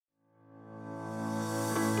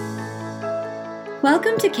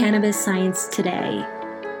Welcome to Cannabis Science Today.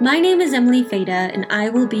 My name is Emily Feda, and I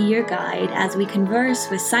will be your guide as we converse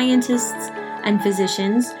with scientists and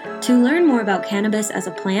physicians to learn more about cannabis as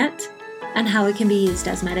a plant and how it can be used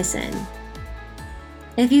as medicine.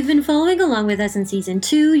 If you've been following along with us in Season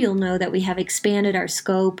 2, you'll know that we have expanded our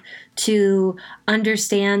scope to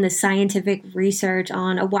understand the scientific research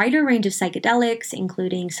on a wider range of psychedelics,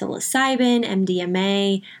 including psilocybin,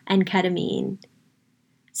 MDMA, and ketamine.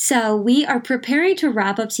 So we are preparing to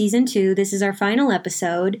wrap up Season 2. This is our final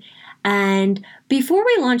episode. And before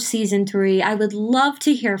we launch Season 3, I would love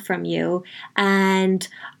to hear from you and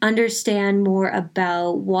understand more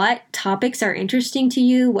about what topics are interesting to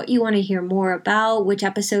you, what you want to hear more about, which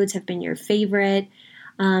episodes have been your favorite,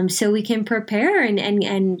 so we can prepare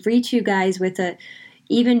and reach you guys with a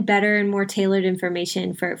even better and more tailored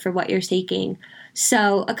information for what you're seeking.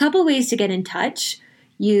 So a couple ways to get in touch.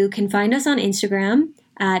 You can find us on Instagram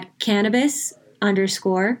at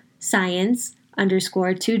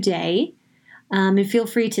cannabis_science_today. And feel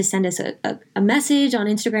free to send us a message on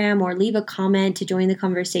Instagram or leave a comment to join the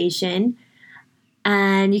conversation.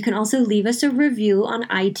 And you can also leave us a review on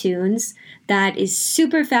iTunes. That is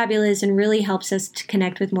super fabulous and really helps us to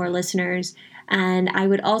connect with more listeners. And I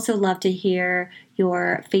would also love to hear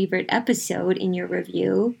your favorite episode in your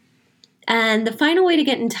review. And the final way to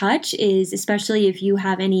get in touch is, especially if you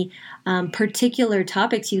have any particular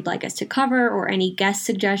topics you'd like us to cover or any guest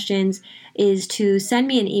suggestions, is to send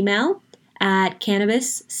me an email at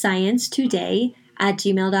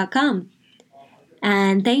cannabissciencetoday@gmail.com.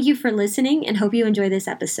 And thank you for listening and hope you enjoy this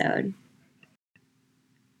episode.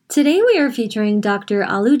 Today we are featuring Dr.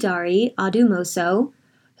 Aludari Adumoso,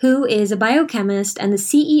 who is a biochemist and the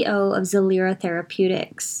CEO of Zilira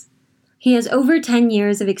Therapeutics. He has over 10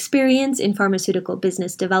 years of experience in pharmaceutical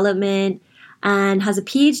business development and has a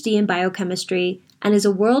PhD in biochemistry and is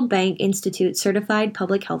a World Bank Institute certified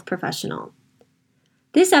public health professional.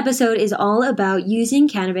 This episode is all about using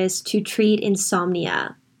cannabis to treat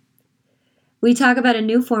insomnia. We talk about a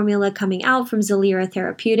new formula coming out from Zilira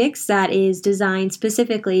Therapeutics that is designed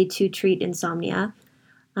specifically to treat insomnia.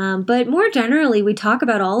 But more generally, we talk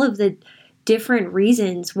about all of the different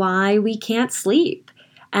reasons why we can't sleep,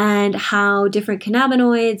 and how different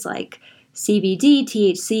cannabinoids like CBD,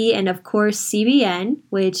 THC, and of course CBN,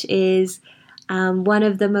 which is one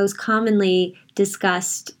of the most commonly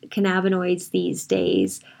discussed cannabinoids these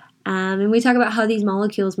days. And we talk about how these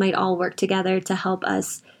molecules might all work together to help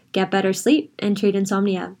us get better sleep and treat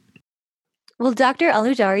insomnia. Well, Dr.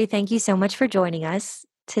 Aludari, thank you so much for joining us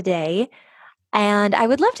today. And I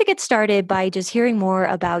would love to get started by just hearing more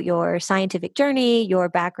about your scientific journey, your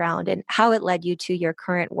background, and how it led you to your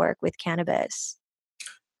current work with cannabis.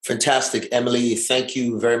 Fantastic, Emily. Thank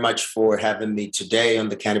you very much for having me today on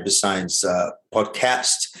the Cannabis Science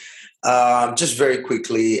podcast. Just very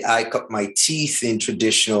quickly, I cut my teeth in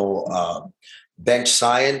traditional bench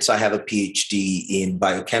science. I have a PhD in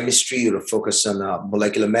biochemistry with a focus on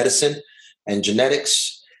molecular medicine and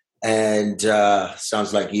genetics. And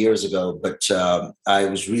sounds like years ago, but I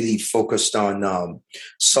was really focused on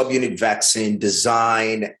subunit vaccine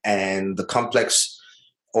design and the complex,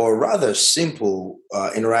 or rather simple,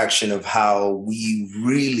 interaction of how we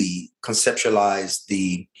really conceptualize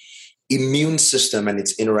the immune system and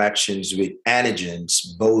its interactions with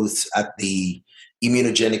antigens, both at the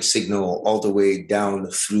immunogenic signal all the way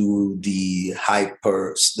down through the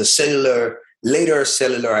cellular, later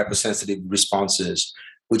cellular hypersensitive responses,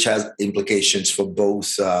 which has implications for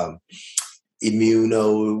both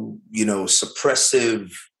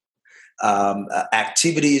suppressive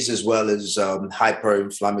activities as well as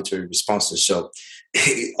hyper-inflammatory responses. So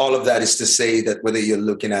all of that is to say that whether you're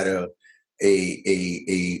looking at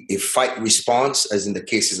a fight response, as in the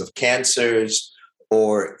cases of cancers,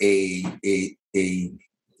 or a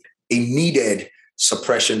needed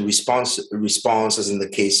suppression response, as in the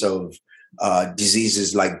case of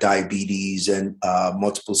diseases like diabetes and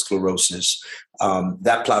multiple sclerosis.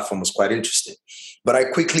 That platform was quite interesting. But I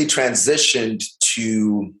quickly transitioned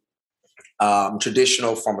to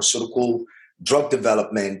traditional pharmaceutical drug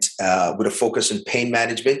development with a focus on pain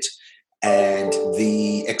management and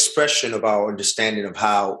the expression of our understanding of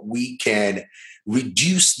how we can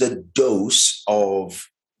reduce the dose of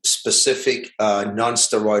specific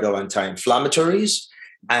non-steroidal anti-inflammatories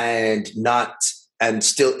and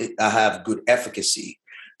still have good efficacy.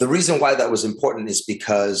 The reason why that was important is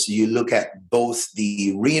because you look at both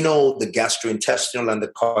the renal, the gastrointestinal, and the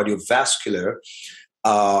cardiovascular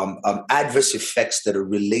adverse effects that are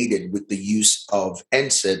related with the use of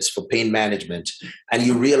NSAIDs for pain management, and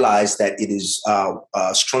you realize that it is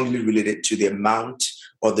strongly related to the amount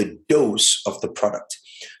or the dose of the product.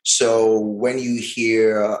 So when you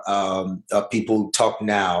hear people talk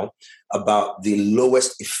now about the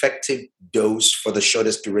lowest effective dose for the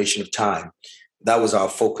shortest duration of time, that was our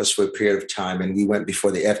focus for a period of time. And we went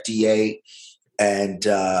before the FDA and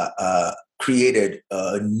created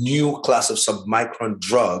a new class of submicron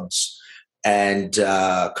drugs and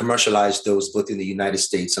commercialized those both in the United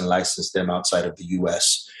States and licensed them outside of the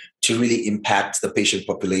US to really impact the patient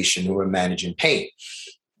population who were managing pain.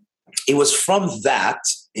 It was from that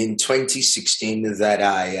in 2016 that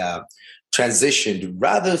I transitioned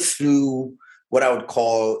rather through what I would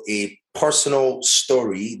call a personal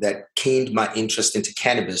story that gained my interest into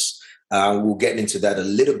cannabis. We'll get into that a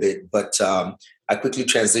little bit, but I quickly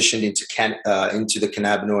transitioned into the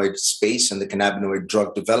cannabinoid space and the cannabinoid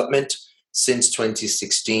drug development since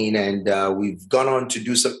 2016. And we've gone on to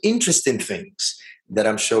do some interesting things that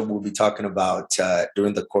I'm sure we'll be talking about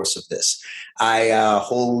during the course of this. I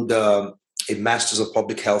hold a Master's of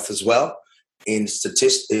Public Health as well in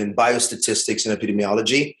biostatistics and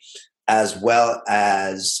epidemiology, as well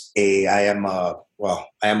as I am a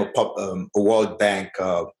World Bank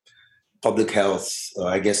public health,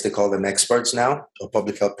 I guess they call them experts now, a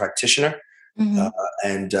public health practitioner. Mm-hmm.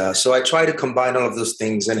 And so I try to combine all of those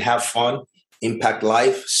things and have fun, impact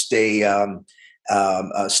life, stay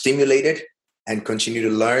stimulated, and continue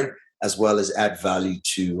to learn, as well as add value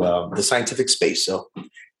to the scientific space. So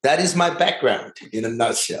that is my background in a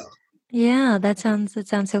nutshell. Yeah, that sounds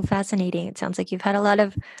so fascinating. It sounds like you've had a lot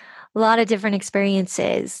of different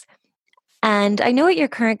experiences. And I know at your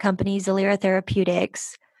current company, Zilera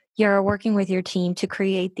Therapeutics, you're working with your team to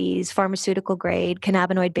create these pharmaceutical grade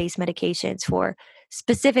cannabinoid based medications for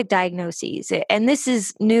specific diagnoses. And this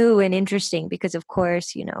is new and interesting because, of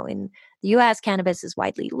course, in the US, cannabis is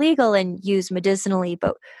widely legal and used medicinally,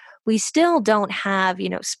 but we still don't have,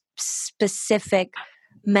 specific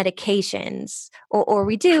medications, or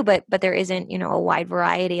we do, but there isn't, a wide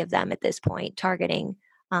variety of them at this point targeting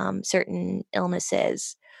certain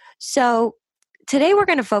illnesses. So today we're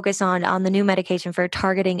going to focus on the new medication for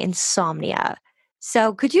targeting insomnia.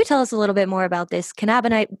 So could you tell us a little bit more about this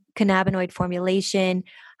cannabinoid formulation,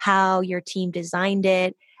 how your team designed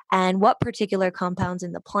it, and what particular compounds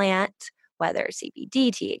in the plant, whether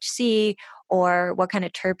CBD, THC, or what kind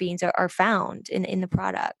of terpenes are found in the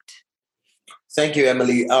product? Thank you,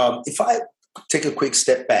 Emily. If I take a quick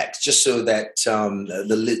step back, just so that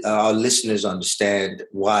our listeners understand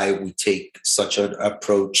why we take such an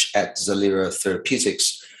approach at Zilera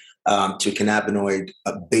Therapeutics to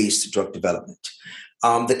cannabinoid-based drug development.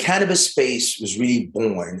 The cannabis space was really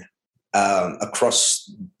born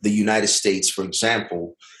across the United States, for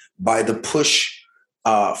example, by the push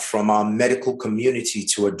from our medical community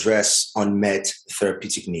to address unmet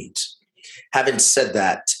therapeutic needs. Having said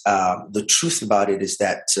that, the truth about it is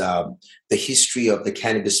that the history of the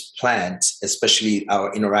cannabis plant, especially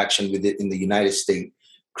our interaction with it in the United States,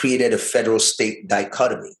 created a federal-state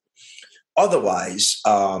dichotomy. Otherwise,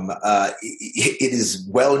 it is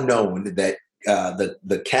well known that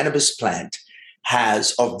the cannabis plant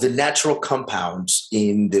has, of the natural compounds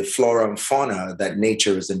in the flora and fauna that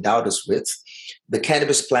nature has endowed us with, the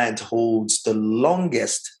cannabis plant holds the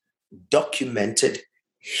longest documented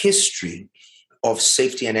history of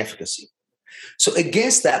safety and efficacy. So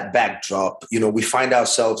against that backdrop, we find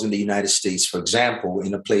ourselves in the United States, for example,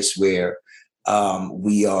 in a place where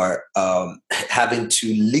we are having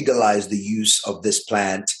to legalize the use of this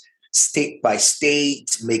plant state by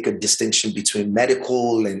state, make a distinction between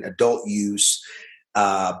medical and adult use.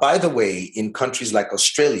 By the way, in countries like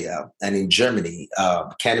Australia and in Germany,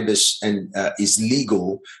 cannabis is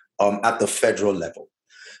legal at the federal level.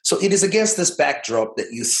 So it is against this backdrop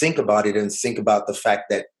that you think about it and think about the fact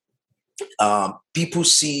that people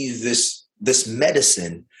see this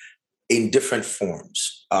medicine in different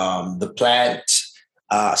forms. The plant,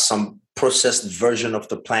 some processed version of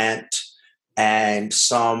the plant, and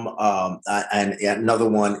some, and another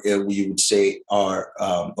one we would say or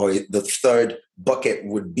the third bucket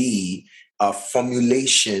would be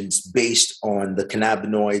formulations based on the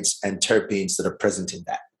cannabinoids and terpenes that are present in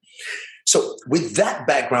that. So with that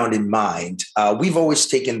background in mind, we've always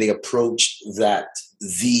taken the approach that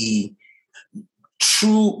the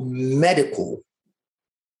true medical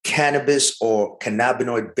cannabis or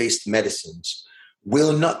cannabinoid-based medicines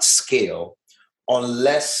will not scale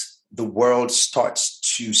unless the world starts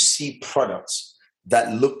to see products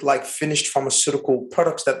that look like finished pharmaceutical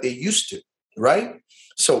products that they're used to, right?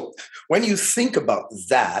 So when you think about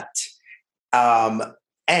that,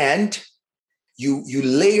 and you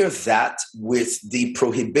layer that with the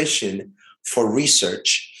prohibition for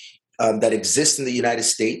research that exists in the United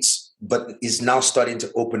States, but is now starting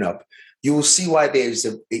to open up. you will see why there's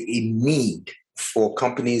a need for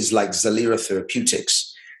companies like Zalira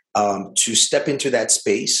Therapeutics to step into that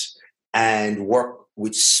space and work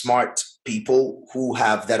with smart people who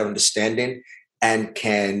have that understanding and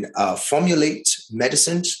can formulate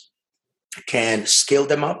medicines, can scale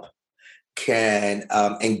them up, can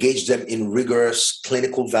engage them in rigorous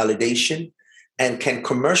clinical validation, and can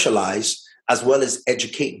commercialize as well as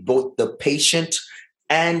educate both the patient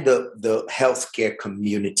and the healthcare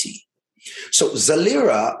community. So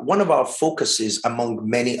Zalira, one of our focuses among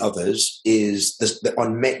many others is the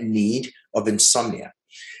unmet need of insomnia.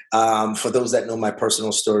 For those that know my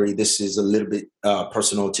personal story, this is a little bit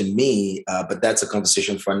personal to me, but that's a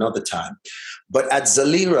conversation for another time. But at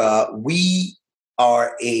Zalira, we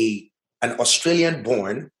are an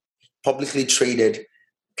Australian-born, publicly traded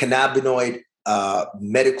cannabinoid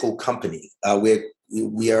medical company.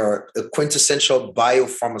 We are a quintessential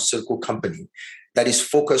biopharmaceutical company that is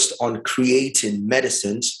focused on creating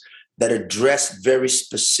medicines that address very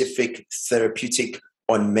specific therapeutic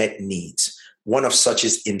unmet needs. One of such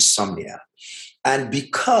is insomnia. And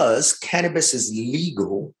because cannabis is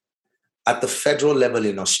legal at the federal level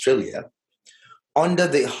in Australia, under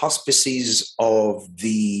the auspices of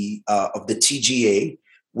the TGA,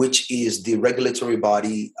 which is the regulatory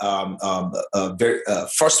body,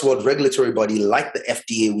 first world regulatory body like the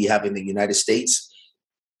FDA we have in the United States,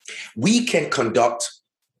 we can conduct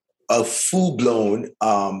a full-blown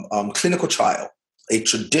clinical trial, a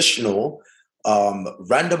traditional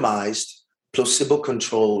randomized,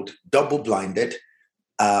 placebo-controlled, double-blinded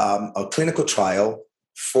a clinical trial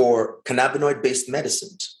for cannabinoid-based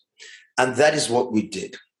medicines. And that is what we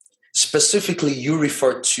did. Specifically, you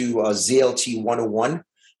referred to ZLT 101,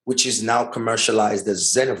 which is now commercialized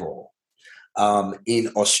as Zenivol in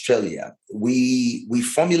Australia. We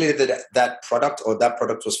formulated that product, or that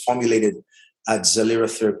product was formulated at Zalira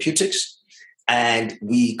Therapeutics, and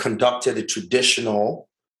we conducted a traditional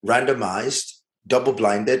randomized,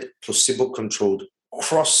 double-blinded, placebo-controlled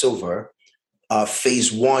crossover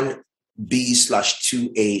phase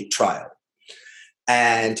 1B/2A trial.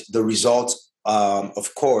 And the results,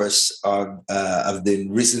 of course, have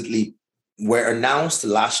been were announced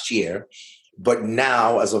last year, but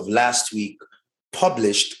now, as of last week,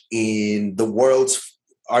 published in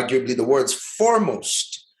arguably the world's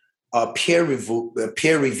foremost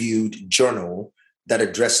peer-reviewed journal that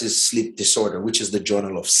addresses sleep disorder, which is the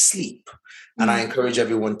Journal of Sleep. And I encourage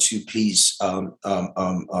everyone to please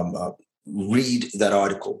read that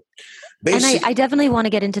article. And I definitely want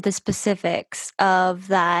to get into the specifics of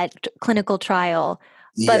that clinical trial.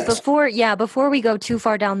 But yes. before we go too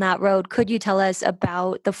far down that road, could you tell us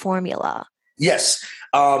about the formula? Yes.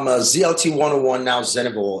 ZLT 101, now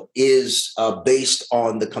Zenivol, is based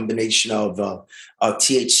on the combination of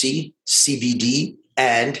THC, CBD,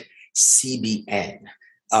 and CBN.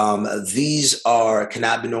 These are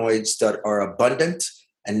cannabinoids that are abundant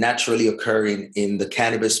and naturally occurring in the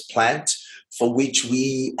cannabis plant, for which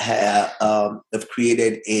we have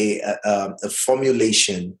created a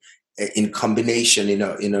formulation in combination in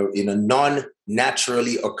a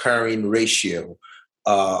non-naturally occurring ratio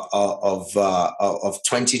of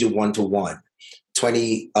 20 to 1 to 1,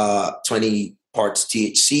 20 parts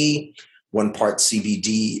THC, 1 part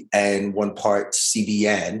CBD, and 1 part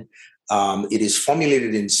CBN. It is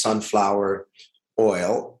formulated in sunflower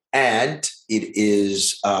oil, and it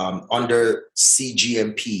is under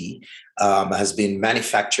CGMP, has been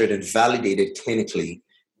manufactured and validated clinically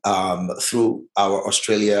through our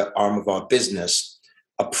Australia arm of our business,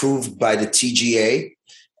 approved by the TGA,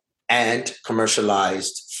 and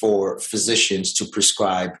commercialized for physicians to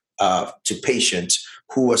prescribe to patients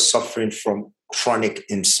who are suffering from chronic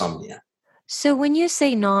insomnia. So when you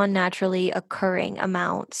say non-naturally occurring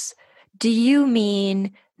amounts, do you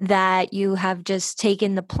mean that you have just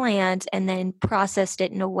taken the plant and then processed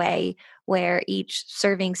it in a way where each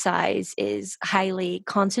serving size is highly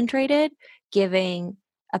concentrated, giving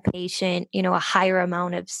a patient, a higher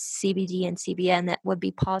amount of CBD and CBN that would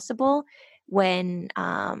be possible when,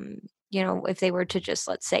 if they were to just,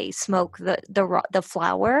 let's say, smoke the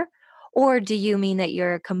flower? Or do you mean that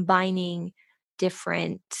you're combining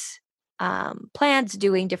different plants,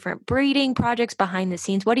 doing different breeding projects behind the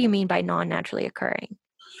scenes? What do you mean by non-naturally occurring?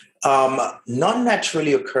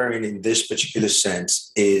 Non-naturally occurring in this particular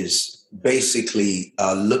sense is basically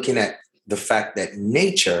looking at the fact that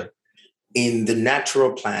nature in the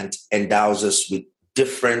natural plant endows us with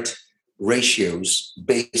different ratios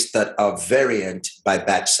based that are variant by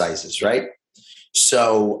batch sizes, right?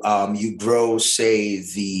 So you grow, say,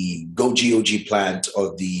 the Goji Oji plant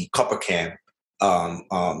or the copper cam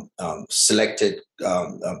selected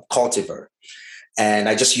cultivar. And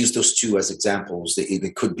I just use those two as examples.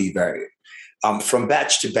 They could be varied. From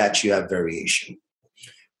batch to batch, you have variation.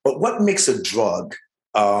 But what makes a drug,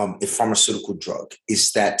 a pharmaceutical drug,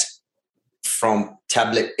 is that from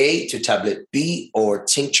tablet A to tablet B, or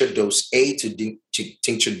tincture dose A to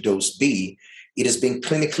tincture dose B, it has been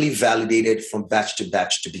clinically validated from batch to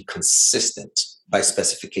batch to be consistent by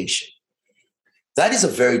specification. That is a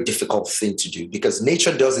very difficult thing to do because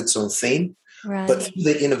nature does its own thing. Right. But through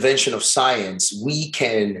the intervention of science, we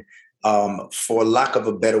can, for lack of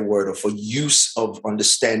a better word or for use of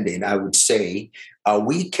understanding, I would say,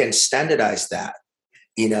 we can standardize that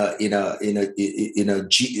in a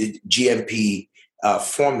GMP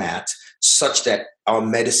format, such that our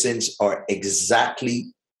medicines are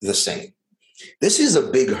exactly the same. This is a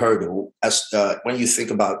big hurdle as when you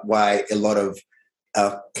think about why a lot of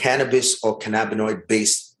cannabis or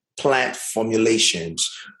cannabinoid-based plant formulations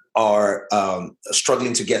are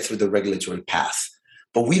struggling to get through the regulatory path.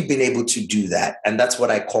 But we've been able to do that. And that's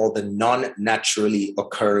what I call the non-naturally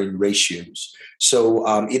occurring ratios. So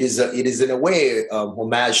it is in a way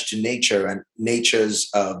homage to nature and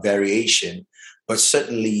nature's variation, but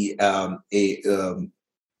certainly a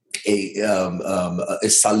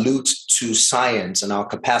salute to science and our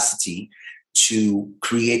capacity to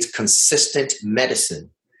create consistent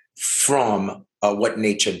medicine from what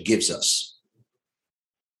nature gives us.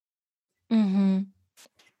 Mm-hmm.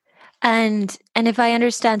 And if I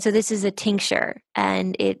understand, so this is a tincture,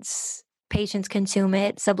 and it's patients consume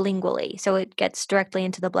it sublingually, so it gets directly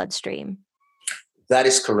into the bloodstream. That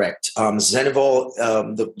is correct. Zenivol,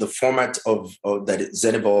 the format of that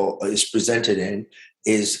Zenivol is presented in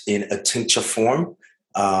is in a tincture form,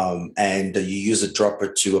 and you use a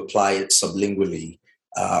dropper to apply it sublingually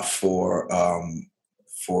for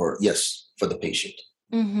the patient.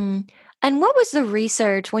 Mm-hmm. And what was the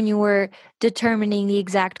research when you were determining the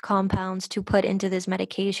exact compounds to put into this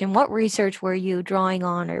medication? What research were you drawing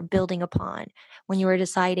on or building upon when you were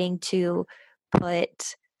deciding to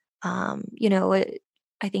put, I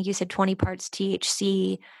think you said 20 parts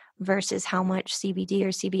THC versus how much CBD or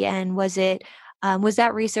CBN? Was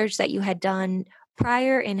that research that you had done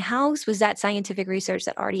prior in-house? Was that scientific research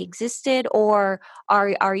that already existed? Or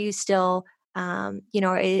are you still...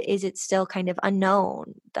 is it still kind of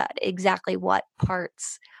unknown that exactly what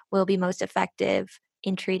parts will be most effective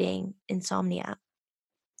in treating insomnia?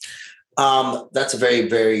 That's a very,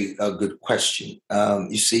 very good question.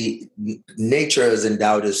 You see, nature has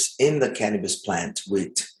endowed us in the cannabis plant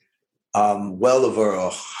with well over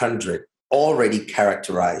 100 already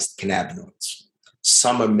characterized cannabinoids.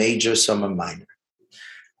 Some are major, some are minor.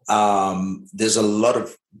 There's a lot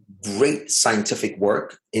of great scientific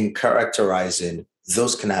work in characterizing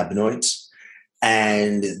those cannabinoids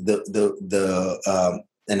and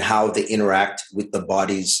and how they interact with the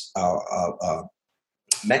body's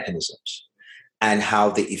mechanisms and how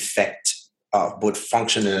they affect both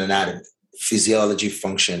function and anatomy, physiology,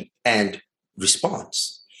 function, and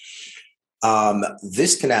response.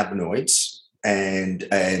 These cannabinoids and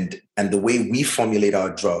the way we formulate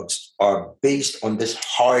our drugs are based on this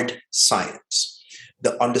hard science.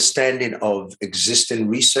 The understanding of existing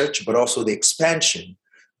research, but also the expansion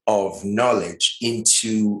of knowledge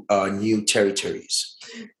into new territories.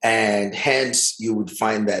 And hence, you would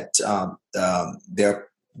find that there are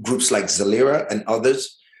groups like Zalira and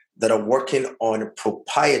others that are working on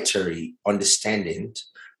proprietary understanding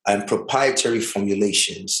and proprietary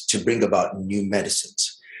formulations to bring about new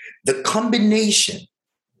medicines. The combination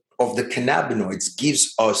of the cannabinoids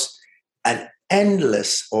gives us an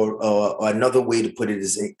endless, or another way to put it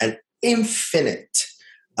is an infinite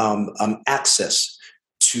access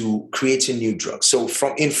to creating new drugs. So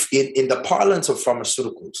from in the parlance of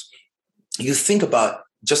pharmaceuticals, you think about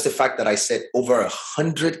just the fact that I said over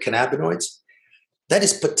 100 cannabinoids, that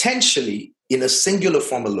is potentially in a singular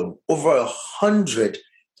form alone, over 100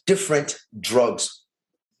 different drugs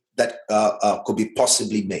that could be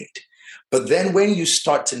possibly made. But then when you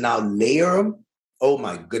start to now layer them, oh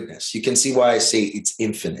my goodness, you can see why I say it's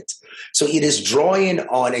infinite. So it is drawing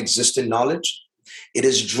on existing knowledge. It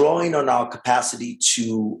is drawing on our capacity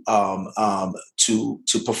to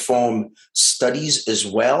perform studies as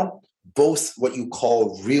well, both what you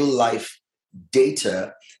call real life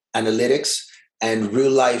data analytics and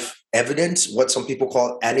real life evidence, what some people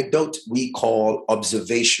call anecdote, we call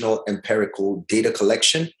observational empirical data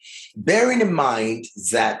collection, bearing in mind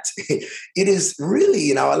that it is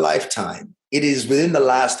really in our lifetime, it is within the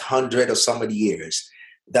last 100 or so many years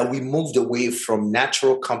that we moved away from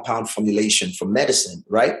natural compound formulation for medicine,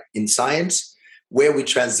 right, in science, where we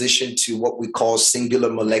transition to what we call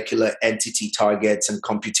singular molecular entity targets and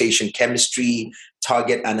computation chemistry,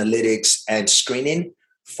 target analytics, and screening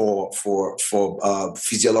for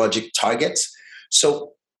physiologic targets.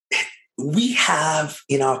 So we have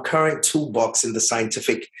in our current toolbox in the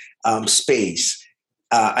scientific space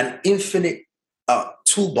an infinite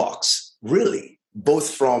toolbox, really,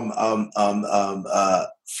 both from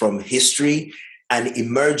history and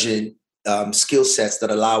emerging skill sets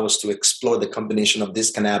that allow us to explore the combination of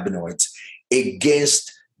these cannabinoids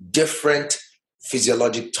against different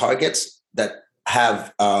physiologic targets that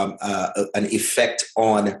have an effect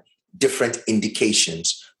on different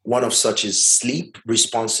indications. One of such is sleep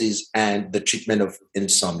responses and the treatment of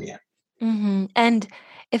insomnia. Mm-hmm. And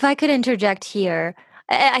if I could interject here,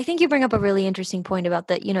 I think you bring up a really interesting point about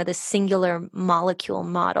the singular molecule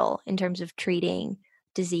model in terms of treating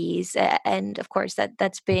disease. And of course,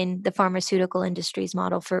 that's been the pharmaceutical industry's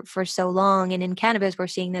model for so long. And in cannabis, we're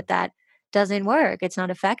seeing that doesn't work. It's not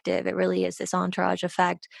effective. It really is this entourage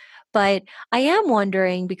effect. But I am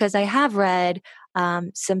wondering, because I have read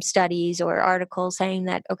some studies or articles saying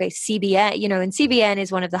that, okay, CBN, and CBN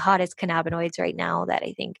is one of the hottest cannabinoids right now that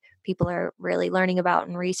I think people are really learning about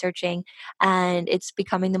and researching, and it's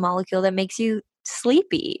becoming the molecule that makes you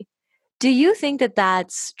sleepy. Do you think that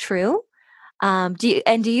that's true? Do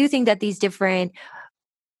you think that these different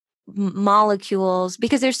molecules,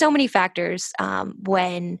 because there's so many factors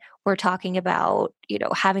when we're talking about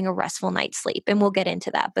having a restful night's sleep, and we'll get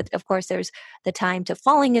into that, but of course there's the time to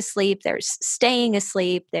falling asleep, there's staying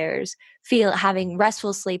asleep, there's having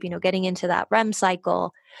restful sleep, getting into that REM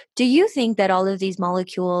cycle. Do you think that all of these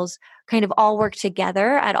molecules kind of all work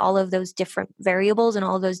together at all of those different variables and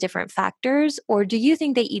all of those different factors, or do you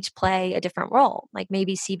think they each play a different role? Like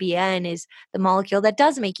maybe CBN is the molecule that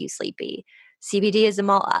does make you sleepy, CBD is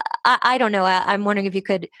I don't know. I'm wondering if you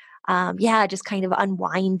could, just kind of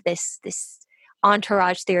unwind this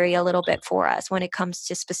entourage theory a little bit for us when it comes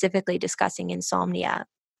to specifically discussing insomnia.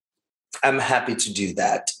 I'm happy to do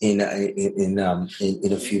that in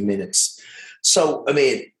a few minutes. So,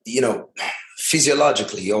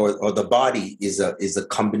 physiologically, or the body is a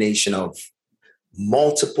combination of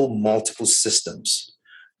multiple systems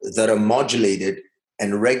that are modulated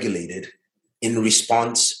and regulated in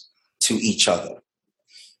response to each other.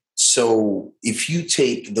 So if you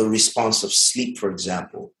take the response of sleep, for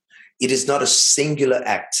example, it is not a singular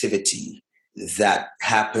activity that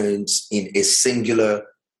happens in a singular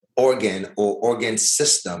organ or organ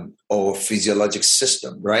system or physiologic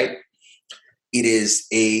system, right? It is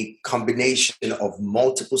a combination of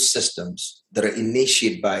multiple systems that are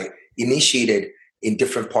initiated in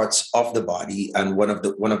different parts of the body, and one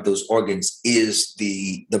of those organs is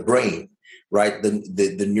the brain, right?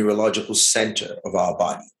 The neurological center of our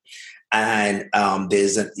body. And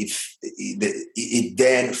it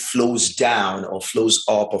then flows down or flows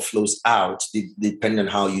up or flows out, depending on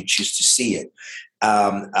how you choose to see it,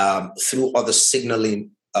 through other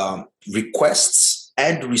signaling requests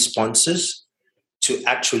and responses to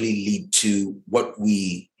actually lead to what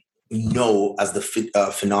we know as the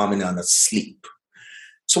phenomenon of sleep.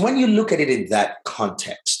 So when you look at it in that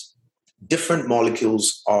context, different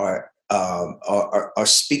molecules are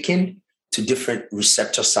speaking to different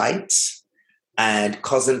receptor sites and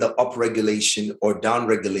causing the upregulation or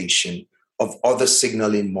downregulation of other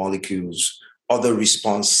signaling molecules, other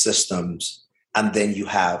response systems, and then you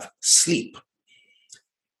have sleep.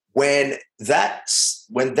 When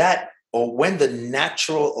the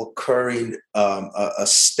natural occurring a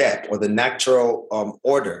step or the natural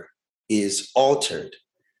order is altered,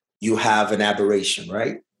 you have an aberration,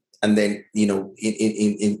 right? And then, in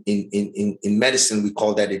medicine, we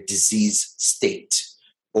call that a disease state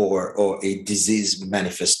or a disease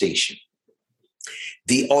manifestation.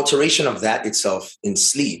 The alteration of that itself in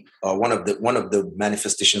sleep, one of the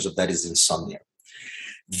manifestations of that is insomnia.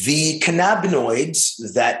 The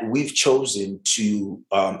cannabinoids that we've chosen to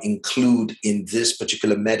include in this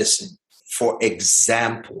particular medicine, for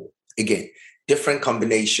example, again, different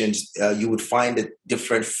combinations, you would find that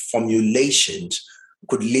different formulations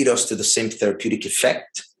could lead us to the same therapeutic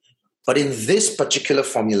effect. But in this particular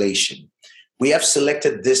formulation, we have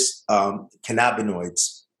selected these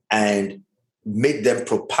cannabinoids and made them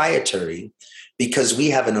proprietary because we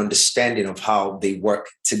have an understanding of how they work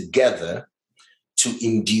together to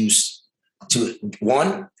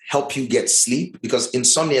help you get sleep, because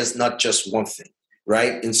insomnia is not just one thing,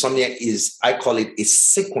 right? Insomnia is, I call it a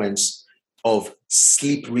sequence of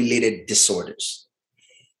sleep-related disorders.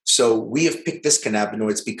 So we have picked these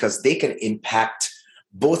cannabinoids because they can impact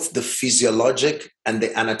both the physiologic and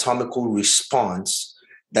the anatomical response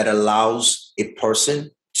that allows a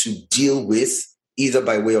person to deal with either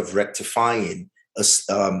by way of rectifying the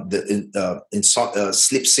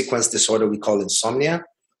sleep sequence disorder we call insomnia,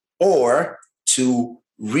 or to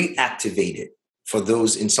reactivate it for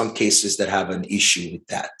those in some cases that have an issue with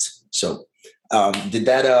that. So did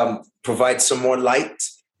that provide some more light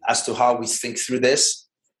as to how we think through this?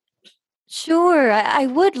 Sure. I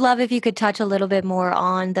would love if you could touch a little bit more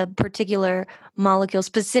on the particular molecule,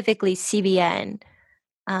 specifically CBN,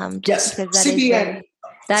 just Yes, because CBN.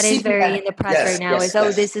 that is very CBN. in the press right Yes, now. yes, Is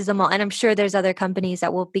yes. this is a and I'm sure there's other companies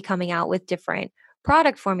that will be coming out with different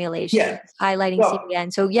product formulations Yeah. highlighting Well,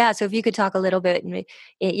 CBN. So yeah, so if you could talk a little bit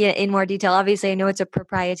in more detail. Obviously, I know it's a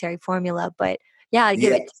proprietary formula, but yeah,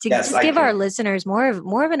 give yes, it to yes, just I give our can. listeners more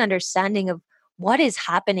of an understanding of what is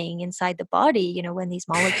happening inside the body. When these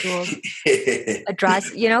molecules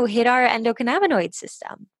address, hit our endocannabinoid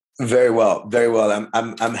system. Very well, very well.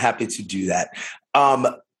 I'm happy to do that.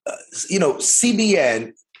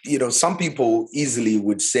 CBN. Some people easily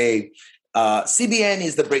would say CBN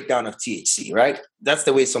is the breakdown of THC, right? That's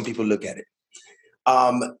the way some people look at it.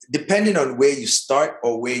 Depending on where you start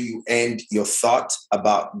or where you end your thought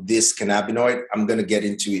about this cannabinoid, I'm going to get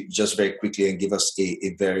into it just very quickly and give us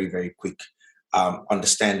a very, very quick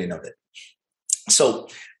understanding of it. So,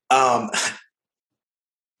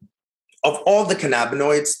 of all the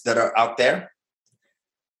cannabinoids that are out there,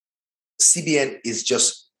 CBN is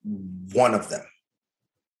just one of them.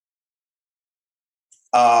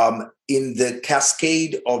 In the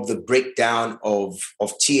cascade of the breakdown of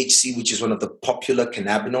THC, which is one of the popular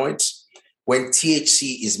cannabinoids, when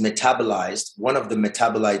THC is metabolized, one of the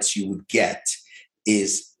metabolites you would get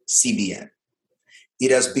is CBN.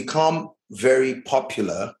 It has become very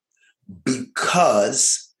popular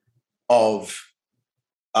because of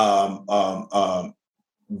the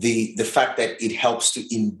fact that it helps to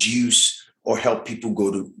induce or help people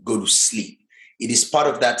go to sleep. It is part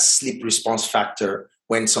of that sleep response factor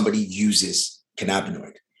when somebody uses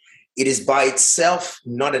cannabinoid. It is by itself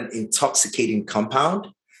not an intoxicating compound,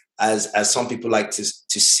 as some people like to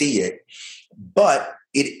see it, but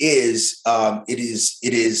it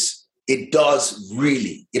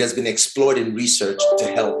has been explored in research to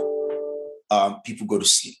help people go to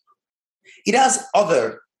sleep. It has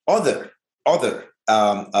other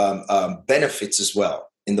benefits as well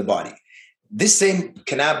in the body. This same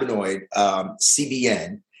cannabinoid,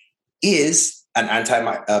 CBN, is an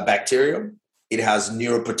antibacterial. It has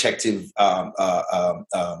neuroprotective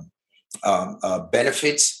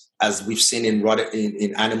benefits, as we've seen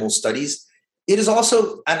in animal studies. It is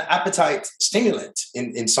also an appetite stimulant,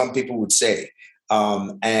 in some people would say.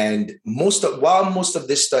 And while most of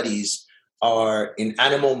these studies are in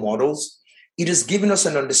animal models, it has given us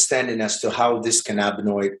an understanding as to how this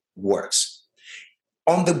cannabinoid works.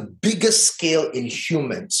 On the biggest scale in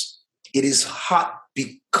humans, it is hot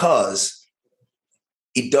because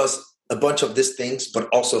it does a bunch of these things, but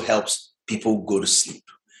also helps people go to sleep.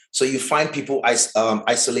 So you find people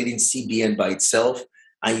isolating CBN by itself,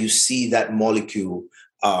 and you see that molecule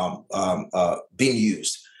being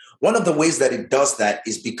used. One of the ways that it does that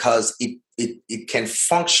is because it can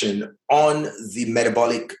function on the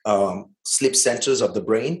metabolic sleep centers of the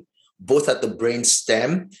brain, both at the brain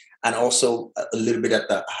stem and also a little bit at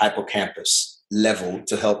the hippocampus level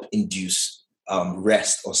to help induce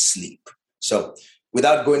rest or sleep. So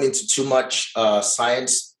without going into too much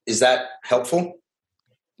science, is that helpful?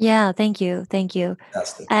 Yeah, thank you. Thank you.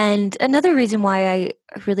 Fantastic. And another reason why I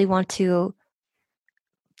really want to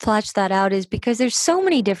flesh that out is because there's so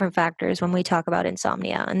many different factors when we talk about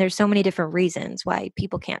insomnia, and there's so many different reasons why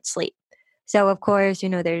people can't sleep. So, of course,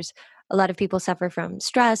 there's a lot of people suffer from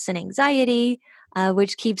stress and anxiety,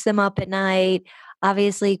 which keeps them up at night.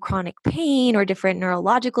 Obviously, chronic pain or different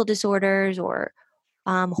neurological disorders or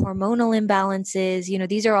hormonal imbalances.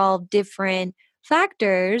 These are all different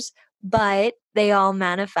factors, but they all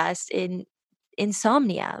manifest in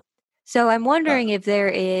insomnia. So I'm wondering if there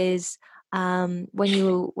is, when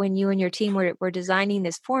you and your team were designing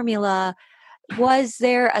this formula, was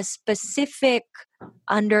there a specific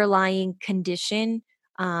underlying condition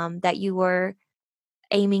that you were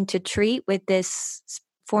aiming to treat with this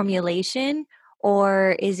formulation?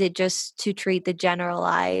 Or is it just to treat the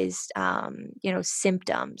generalized,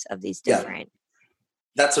 symptoms of these different?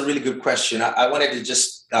 That's a really good question. I wanted to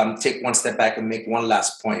just take one step back and make one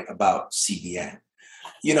last point about CBN.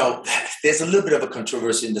 There's a little bit of a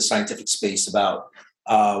controversy in the scientific space about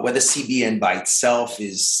whether CBN by itself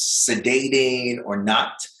is sedating or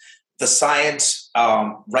not. The science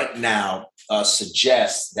right now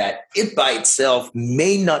suggests that it by itself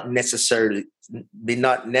may not necessarily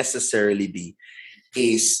be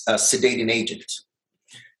a sedating agent.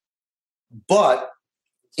 But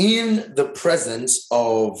in the presence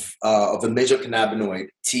of a major cannabinoid,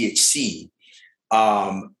 THC,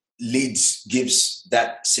 gives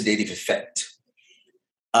that sedative effect.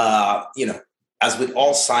 As with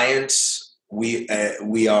all science,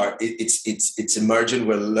 it's emerging,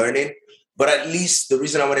 we're learning. But at least the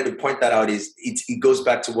reason I wanted to point that out is it goes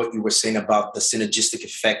back to what you were saying about the synergistic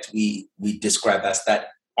effect we describe as that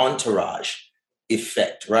entourage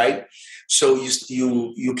effect, right? So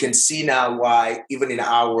you can see now why even in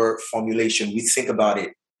our formulation, we think about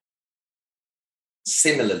it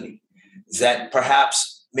similarly, that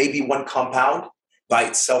perhaps maybe one compound by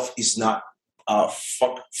itself is not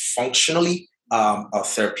functionally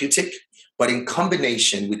therapeutic, but in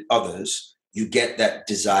combination with others, you get that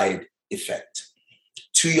desired effect.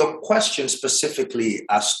 To your question specifically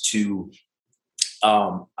as to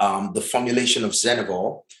the formulation of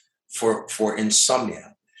Zenivol for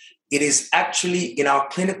insomnia, it is actually in our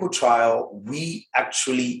clinical trial, we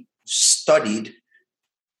actually studied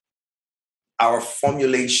our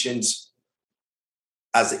formulations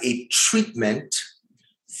as a treatment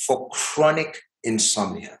for chronic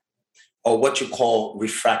insomnia, or what you call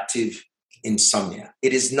refractive insomnia.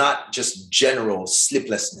 It is not just general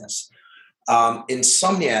sleeplessness.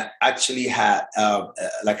 Insomnia actually had,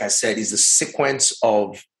 like I said, is a sequence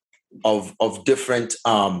of different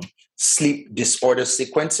sleep disorder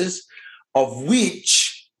sequences, of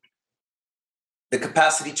which the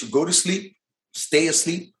capacity to go to sleep, stay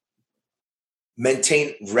asleep,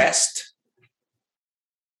 maintain rest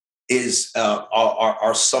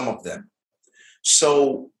are some of them.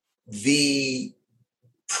 So the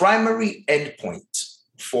primary endpoint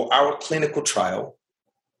for our clinical trial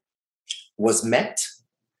was met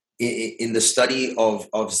in the study of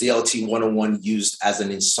ZLT-101 used as an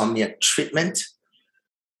insomnia treatment,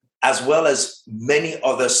 as well as many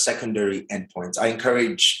other secondary endpoints. I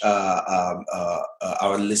encourage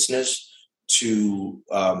our listeners to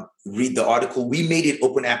read the article. We made it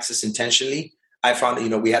open access intentionally. I found,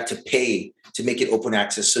 we had to pay to make it open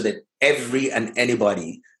access so that every and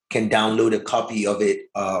anybody can download a copy of it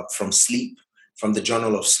from the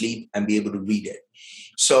Journal of Sleep, and be able to read it.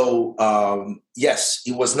 So yes,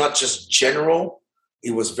 it was not just general,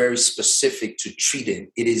 it was very specific to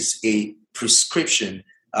treating. It is a prescription.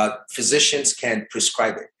 Physicians can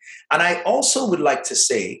prescribe it. And I also would like to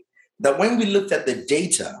say that when we looked at the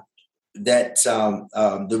data, that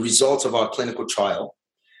the results of our clinical trial,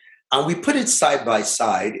 and we put it side by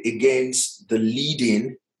side against the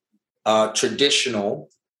leading traditional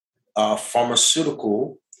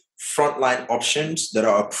pharmaceutical frontline options that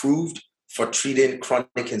are approved for treating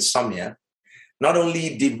chronic insomnia, not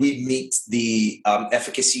only did we meet the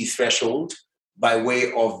efficacy threshold by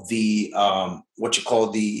way of the what you call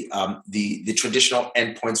the traditional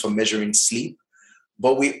endpoints for measuring sleep,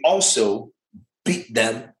 but we also beat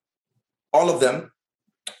them, all of them,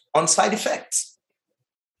 on side effects.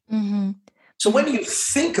 Mm-hmm. So when you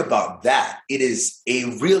think about that, it is a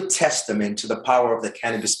real testament to the power of the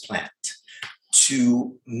cannabis plant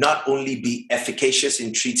to not only be efficacious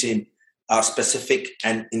in treating specific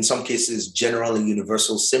and in some cases general and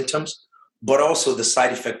universal symptoms, but also the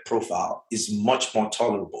side effect profile is much more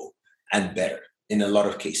tolerable and better in a lot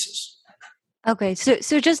of cases. Okay,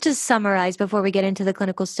 so just to summarize before we get into the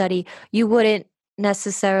clinical study, you wouldn't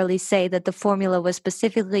necessarily say that the formula was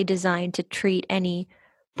specifically designed to treat any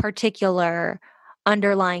particular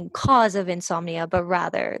underlying cause of insomnia, but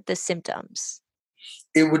rather the symptoms.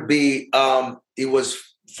 It would be, it was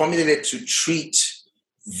formulated to treat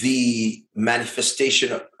the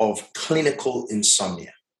manifestation of clinical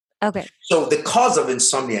insomnia. Okay. So the cause of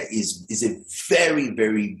insomnia is a very,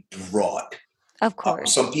 very broad. Of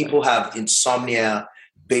course. Some people have insomnia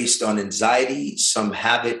based on anxiety. Some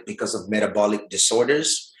have it because of metabolic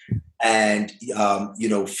disorders. And,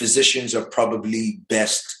 physicians are probably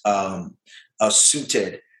best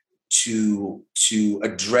suited to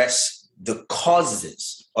address the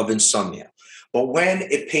causes of insomnia. But when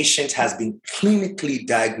a patient has been clinically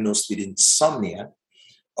diagnosed with insomnia,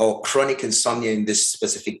 or chronic insomnia in this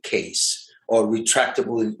specific case, or what you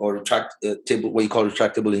call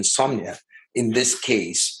retractable insomnia in this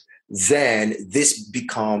case, then this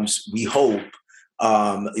becomes, we hope,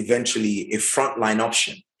 eventually a frontline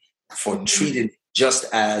option for treating, just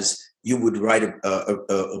as you would write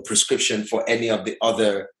a prescription for any of the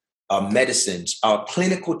other medicines. Our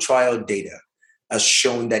clinical trial data has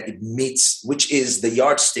shown that it meets, which is the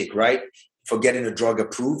yardstick, right, for getting a drug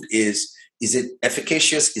approved, is it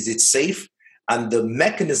efficacious? Is it safe? And the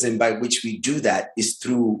mechanism by which we do that is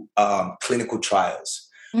through clinical trials.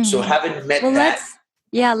 Mm-hmm. So having met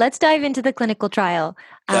let's dive into the clinical trial.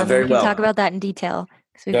 Very we can talk about that in detail.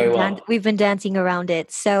 So Very well. we've been dancing around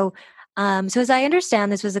it. So, so as I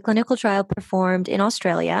understand, this was a clinical trial performed in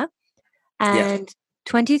Australia, Yes. and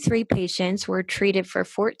 23 patients were treated for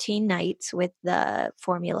 14 nights with the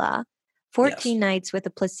formula, Yes. 14 nights with a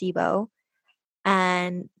placebo,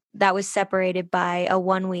 and that was separated by a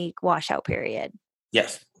 1 week washout period.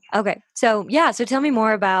 Yes. Okay. So, yeah. So tell me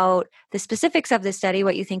more about the specifics of this study,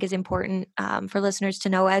 what you think is important for listeners to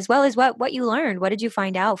know, as well as what you learned. What did you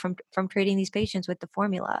find out from treating these patients with the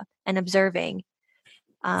formula and observing,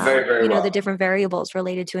 Very, very the well. different variables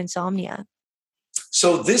related to insomnia?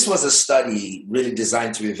 So this was a study really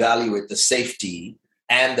designed to evaluate the safety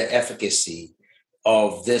and the efficacy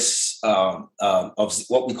of this of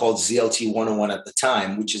what we called ZLT-101 at the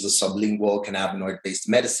time, which is a sublingual cannabinoid-based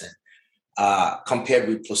medicine, compared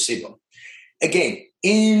with placebo. Again,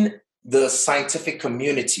 in the scientific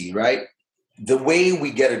community, right, the way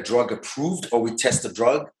we get a drug approved or we test a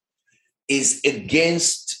drug is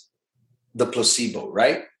against the placebo,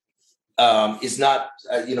 right? Is not,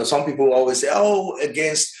 some people always say,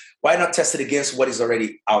 why not test it against what is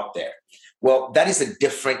already out there? Well, that is a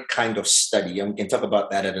different kind of study. And we can talk about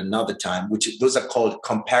that at another time, those are called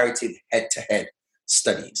comparative head-to-head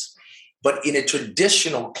studies. But in a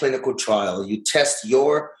traditional clinical trial, you test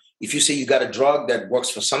if you say you got a drug that works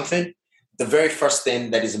for something, the very first thing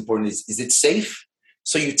that is important is it safe?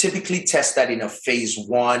 So you typically test that in a phase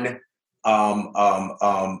one-ish,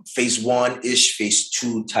 phase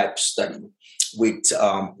two type study with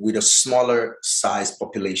a smaller size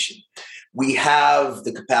population. We have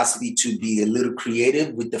the capacity to be a little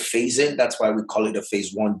creative with the phasing. That's why we call it a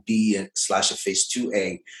phase 1B / a phase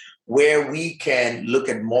 2A, where we can look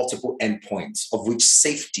at multiple endpoints, of which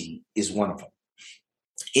safety is one of them.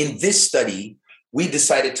 In this study, we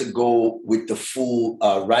decided to go with the full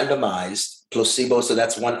randomized placebo. So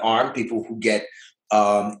that's one arm, people who get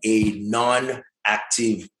a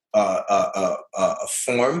non-active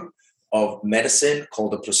form of medicine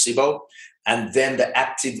called a placebo, and then the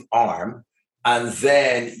active arm. And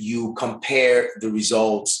then you compare the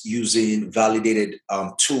results using validated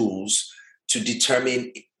tools to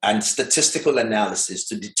determine, and statistical analysis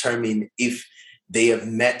to determine if the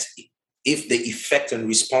effect and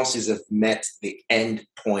responses have met the end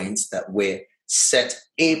points that were set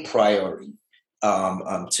a priori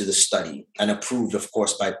to the study and approved, of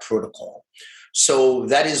course, by protocol. So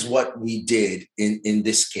that is what we did in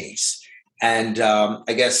this case. And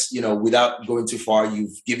I guess, without going too far,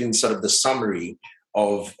 you've given sort of the summary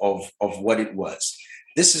of what it was.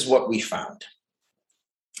 This is what we found.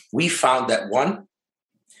 We found that one,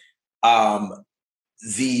 our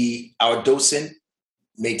dosing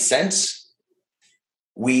made sense.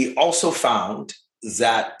 We also found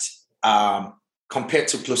that compared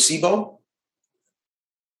to placebo,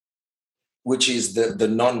 which is the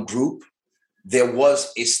non-group, there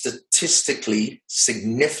was a statistically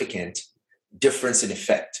significant difference in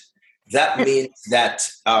effect. That means that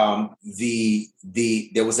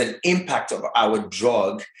there was an impact of our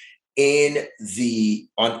drug on the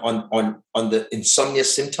insomnia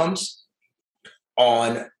symptoms,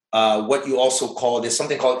 on what you also call, there's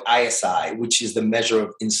something called ISI, which is the measure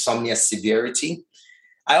of insomnia severity.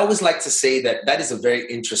 I always like to say that is a very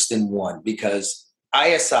interesting one, because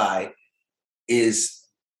ISI is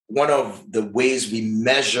one of the ways we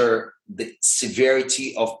measure the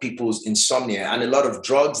severity of people's insomnia. And a lot of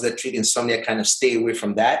drugs that treat insomnia kind of stay away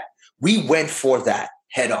from that. We went for that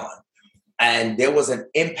head on. And there was an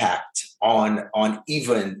impact on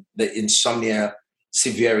even the insomnia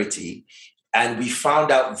severity. And we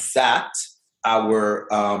found out that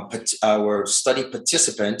our study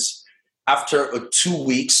participants, after 2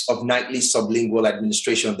 weeks of nightly sublingual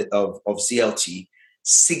administration of ZLT,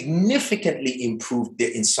 significantly improved their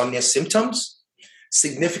insomnia symptoms,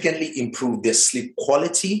 significantly improved their sleep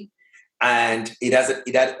quality, and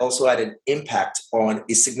it also had an impact on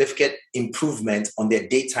a significant improvement on their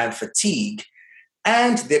daytime fatigue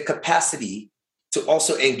and their capacity to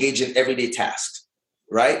also engage in everyday tasks,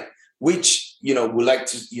 right? Which, we like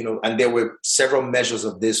to, and there were several measures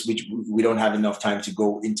of this, which we don't have enough time to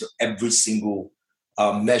go into every single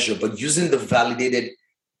measure, but using the validated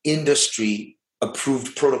industry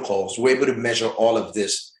approved protocols, we're able to measure all of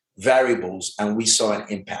this variables, and we saw an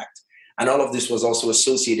impact. And all of this was also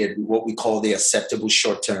associated with what we call the acceptable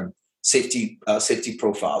short-term safety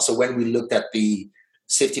profile. So when we looked at the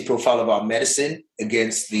safety profile of our medicine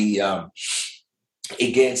against the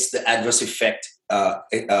adverse effect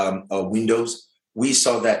windows, we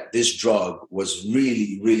saw that this drug was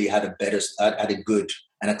really had a good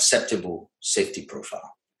and acceptable safety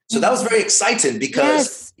profile. So that was very exciting, because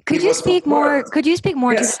yes. Could you speak more to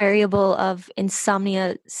the variable of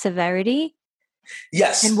insomnia severity?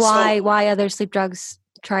 Yes. And why other sleep drugs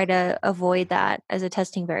try to avoid that as a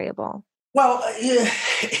testing variable? Well, yeah,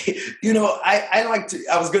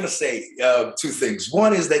 I was going to say two things.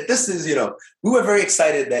 One is that this is, we were very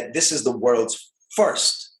excited that this is the world's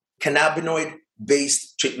first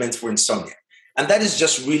cannabinoid-based treatment for insomnia. And that is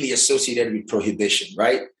just really associated with prohibition,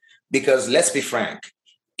 right? Because let's be frank,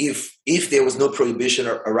 if there was no prohibition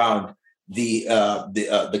around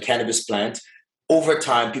the cannabis plant, over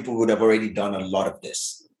time, people would have already done a lot of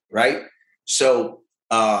this, right? So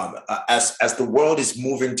as the world is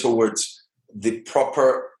moving towards the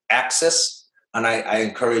proper access, and I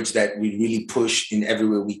encourage that we really push in every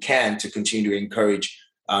way we can to continue to encourage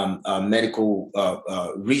medical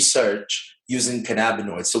research using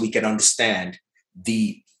cannabinoids so we can understand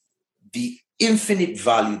the infinite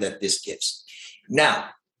value that this gives. Now,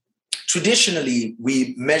 traditionally,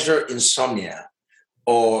 we measure insomnia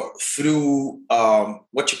or through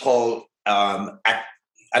what you call, I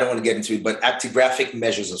don't want to get into it, but actigraphic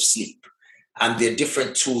measures of sleep. And there are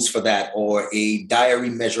different tools for that, or a diary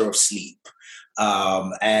measure of sleep.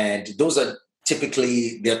 And those are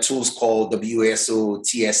typically, there are tools called WSO,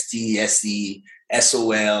 TST, SE,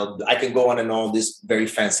 SOL. I can go on and on, these very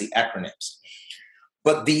fancy acronyms.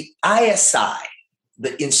 But the ISI,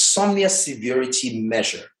 the insomnia severity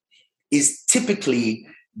measure, is typically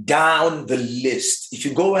down the list. If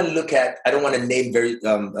you go and look at, I don't want to name very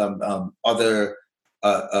other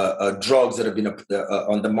drugs that have been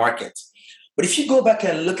on the market, but if you go back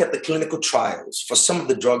and look at the clinical trials for some of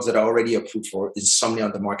the drugs that are already approved for insomnia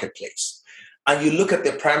on the marketplace, and you look at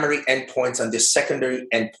their primary endpoints and their secondary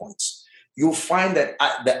endpoints, you'll find that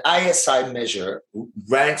the ISI measure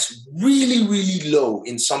ranks really, really low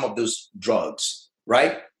in some of those drugs,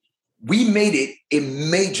 right? We made it a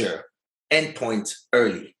major endpoint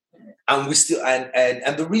early. And we still,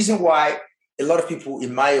 and the reason why a lot of people,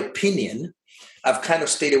 in my opinion, have kind of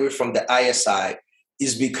stayed away from the ISI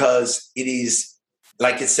is because it is,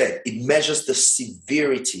 like I said, it measures the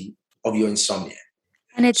severity of your insomnia.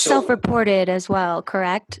 And it's self-reported as well,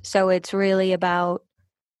 correct? So it's really about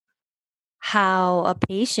how a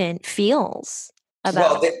patient feels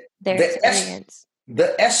about their experience.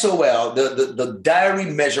 The SOL, the diary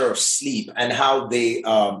measure of sleep, and how they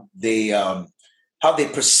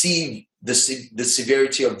perceive the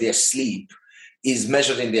severity of their sleep is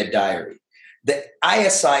measured in their diary. The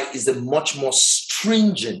ISI is a much more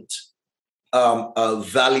stringent,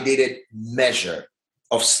 validated measure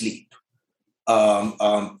of sleep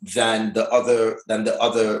than the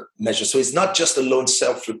other measures. So it's not just alone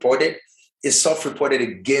self-reported; it's self-reported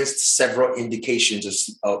against several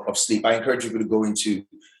indications of sleep. I encourage you to go into,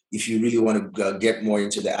 if you really want to get more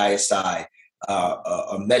into the ISI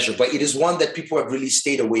measure. But it is one that people have really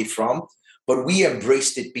stayed away from. But we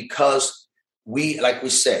embraced it because like we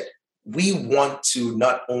said, we want to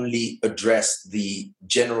not only address the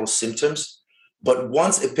general symptoms, but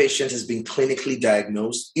once a patient has been clinically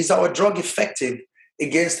diagnosed, is our drug effective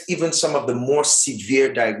against even some of the more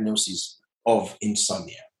severe diagnoses of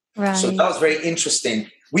insomnia? Right. So that was very interesting.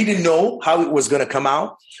 We didn't know how it was going to come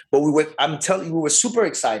out, but I'm telling you, we were super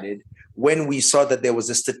excited when we saw that there was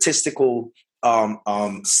a statistical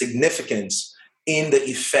significance in the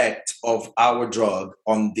effect of our drug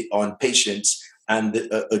on patients, and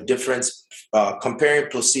a difference comparing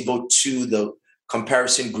placebo to the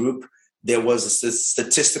comparison group. There was a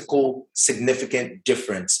statistical significant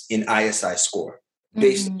difference in ISI score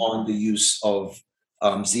based on the use of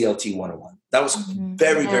ZLT-101. That was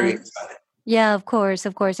very, very exciting. Yeah, of course.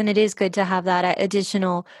 And it is good to have that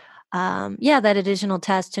additional, that additional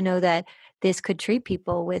test to know that this could treat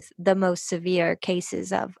people with the most severe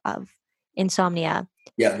cases of insomnia.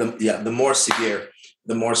 The more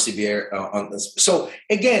severe on this. So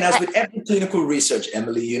again, as with every clinical research,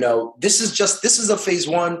 Emily, this is a phase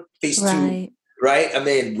 1, phase 2, right? I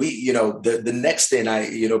mean, the next thing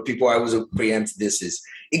people I always preempt this is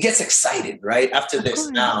it gets excited, right? After this,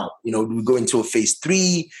 now, we go into a phase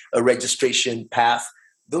 3, a registration path.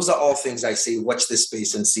 Those are all things I say, watch this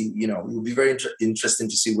space and see, it will be very interesting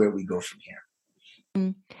to see where we go from here.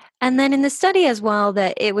 Mm-hmm. And then in the study as well,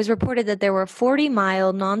 that it was reported that there were 40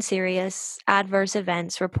 mild, non-serious adverse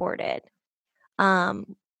events reported,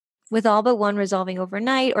 with all but one resolving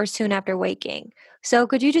overnight or soon after waking. So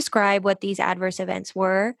could you describe what these adverse events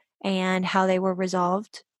were and how they were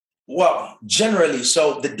resolved? Well, generally,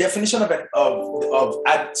 so the definition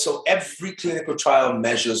so every clinical trial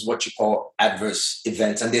measures what you call adverse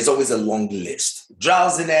events, and there's always a long list: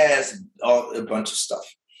 drowsiness, a bunch of stuff.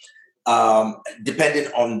 Depending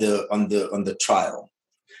on the trial.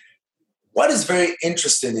 What is very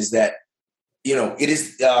interesting is that, it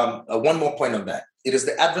is one more point on that. It is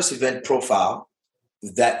the adverse event profile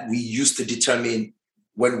that we use to determine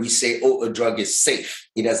when we say, oh, a drug is safe,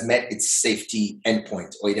 it has met its safety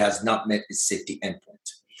endpoint, or it has not met its safety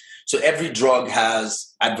endpoint. So every drug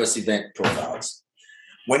has adverse event profiles.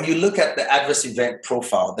 When you look at the adverse event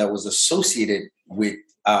profile that was associated with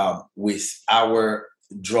our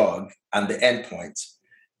drug and the endpoint,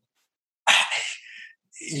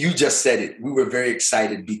 you just said it. We were very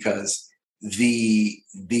excited because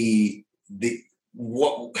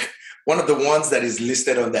one of the ones that is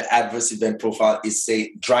listed on the adverse event profile is,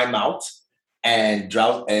 say, dry mouth and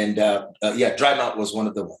drought, and dry mouth was one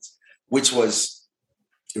of the ones, which was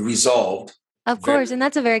resolved. Of course, and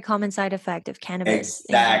that's a very common side effect of cannabis.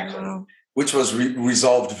 Exactly. Which was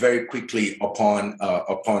resolved very quickly upon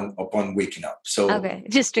waking up. So okay,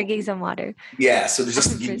 just drinking some water. Yeah, so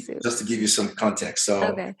just to give you some context. So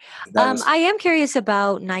okay, I am curious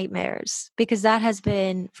about nightmares, because that has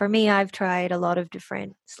been, for me, I've tried a lot of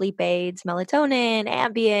different sleep aids, melatonin,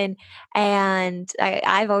 Ambien, and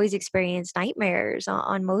I've always experienced nightmares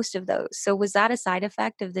on most of those. So was that a side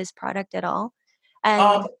effect of this product at all?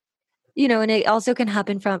 And and it also can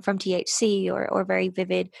happen from THC or very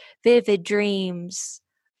vivid dreams.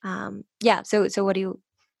 So what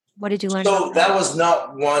did you learn about that? Was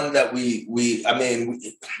not one that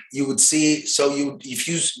you would see. So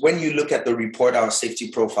when you look at the report, our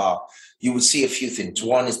safety profile, you would see a few things.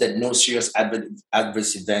 One is that no serious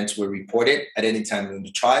adverse events were reported at any time in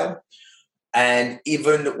the trial. And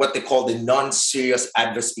even what they call the non-serious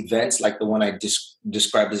adverse events, like the one I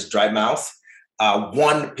described as dry mouth,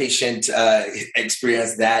 one patient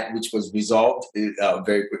experienced that, which was resolved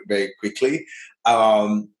very, very quickly.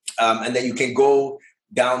 And then you can go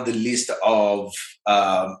down the list of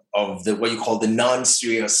the what you call the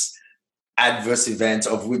non-serious adverse events,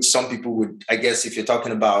 of which some people would, I guess, if you're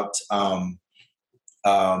talking about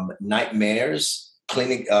nightmares,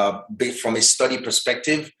 from a study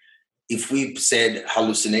perspective, if we said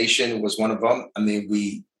hallucination was one of them,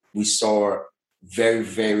 we saw very,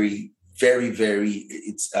 very, very, very,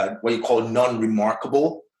 it's what you call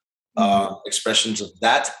non-remarkable expressions of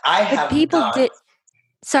that.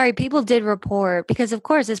 People did report, because of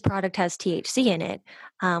course this product has THC in it,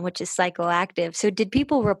 which is psychoactive. So did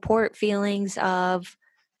people report feelings of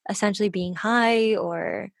essentially being high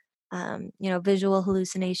or, visual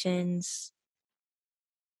hallucinations?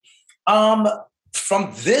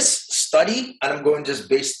 From this study, and I'm going just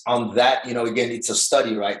based on that, again, it's a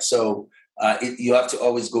study, right? So you have to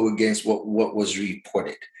always go against what was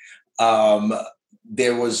reported.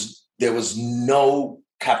 There was no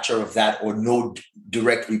capture of that, or no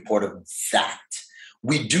direct report of that.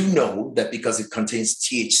 We do know that because it contains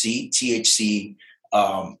THC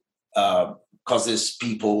causes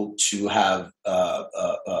people to have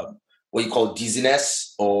what you call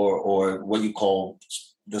dizziness, or what you call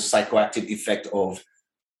the psychoactive effect of,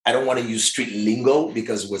 I don't want to use street lingo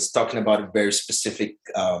because we're talking about a very specific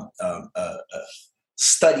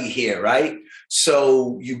study here, right?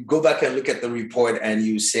 So you go back and look at the report and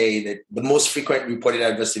you say that the most frequent reported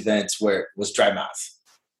adverse events was dry mouth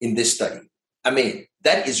in this study.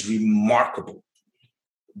 That is remarkable,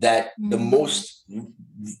 that the most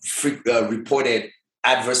reported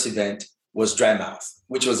adverse event was dry mouth,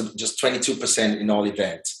 which was just 22% in all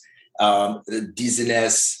events.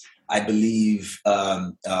 Dizziness, I believe,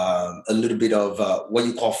 a little bit of what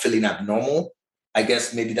you call feeling abnormal. I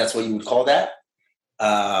guess maybe that's what you would call that.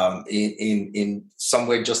 In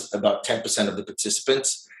somewhere just about 10% of the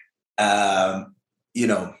participants,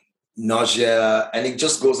 nausea, and it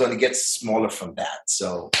just goes on. It gets smaller from that.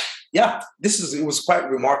 So, yeah, it was quite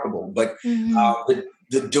remarkable. But the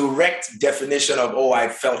direct definition of, I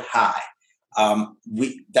felt high,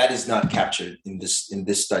 that is not captured in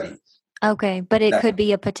this study. Okay, but it could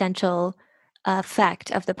be a potential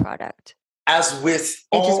effect of the product. As with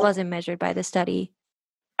it just wasn't measured by the study.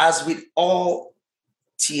 As with all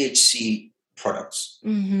THC products.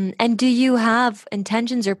 Mm-hmm. And do you have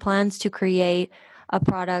intentions or plans to create a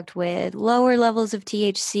product with lower levels of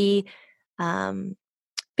THC?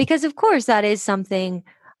 Because of course that is something,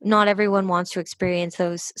 not everyone wants to experience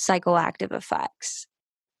those psychoactive effects.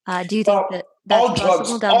 Do you think that's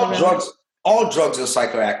possible down the road? All drugs are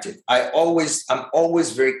psychoactive. I'm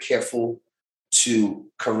always very careful to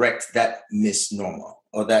correct that misnomer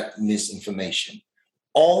or that misinformation.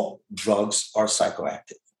 All drugs are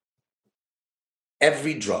psychoactive.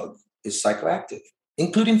 Every drug is psychoactive,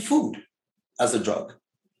 including food as a drug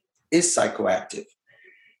is psychoactive.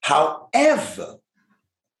 However,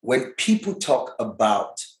 when people talk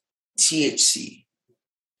about THC,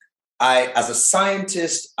 as a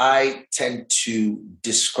scientist, I tend to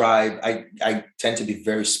describe, I tend to be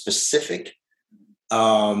very specific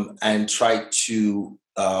and try to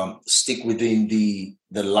stick within the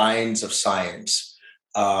lines of science.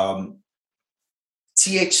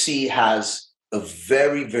 THC has a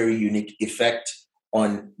very, very unique effect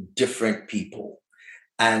on different people.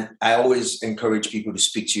 And I always encourage people to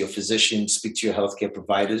speak to your physician, speak to your healthcare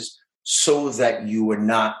providers, so that you are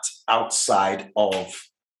not outside of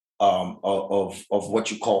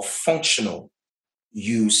what you call functional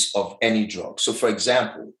use of any drug. So, for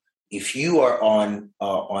example, if you are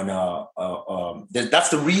that's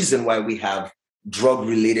the reason why we have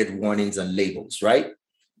drug-related warnings and labels, right?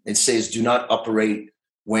 It says do not operate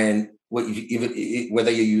when, whether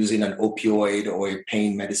you're using an opioid or a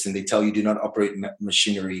pain medicine, they tell you do not operate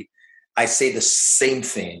machinery. I say the same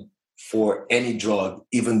thing for any drug,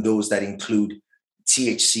 even those that include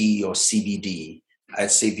THC or CBD.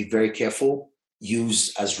 I'd say be very careful,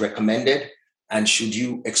 use as recommended, and should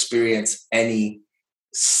you experience any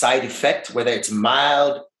side effect, whether it's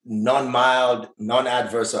mild, non-mild,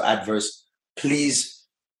 non-adverse, or adverse, please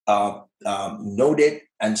note it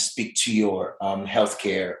and speak to your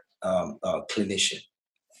healthcare clinician.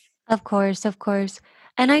 Of course, of course.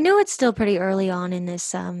 And I know it's still pretty early on in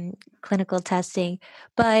this clinical testing,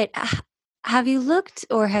 but have you looked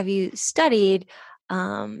or have you studied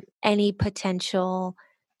any potential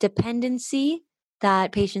dependency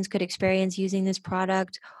that patients could experience using this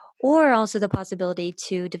product, or also the possibility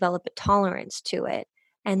to develop a tolerance to it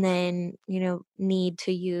and then, need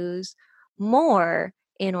to use more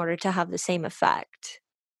in order to have the same effect?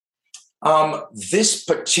 This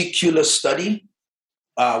particular study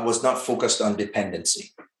was not focused on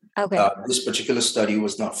dependency. Okay. This particular study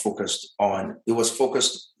was not focused on, it was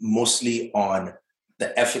focused mostly on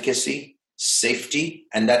the efficacy, safety,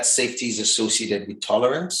 and that safety is associated with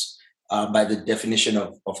tolerance by the definition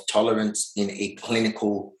of tolerance in a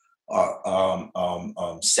clinical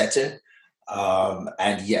setting.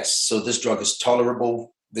 And yes, so this drug is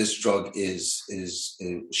tolerable. This drug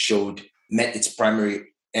met its primary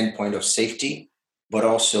endpoint of safety, but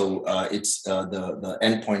also it's the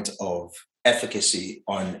endpoint of efficacy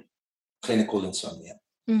on clinical insomnia.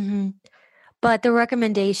 Mm-hmm. But the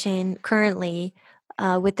recommendation currently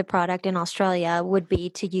with the product in Australia would be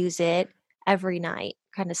to use it every night,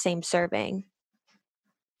 kind of same serving,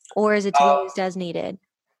 or is it to be used as needed?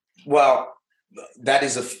 Well, that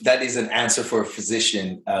is an answer for a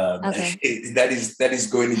physician. Okay. that is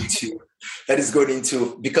going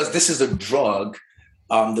into because this is a drug.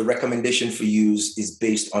 The recommendation for use is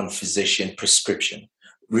based on physician prescription.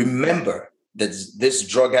 Remember that this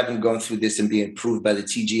drug having gone through this and being approved by the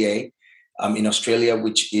TGA in Australia,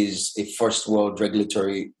 which is a first world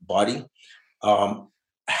regulatory body,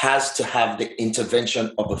 has to have the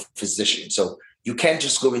intervention of a physician. So you can't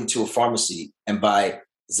just go into a pharmacy and buy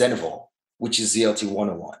Zenivol, which is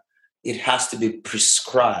ZLT-101. It has to be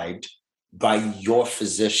prescribed by your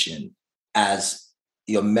physician as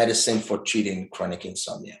your medicine for treating chronic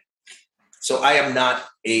insomnia. So I am not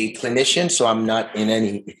a clinician, so I'm not in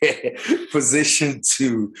any position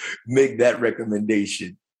to make that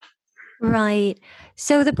recommendation. Right.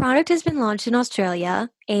 So the product has been launched in Australia,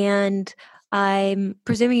 and I'm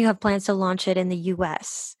presuming you have plans to launch it in the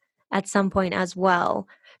US at some point as well.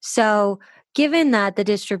 So given that the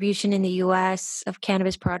distribution in the US of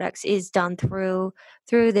cannabis products is done through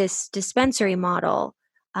this dispensary model,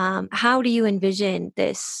 how do you envision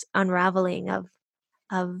this unraveling of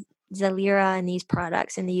Zilera and these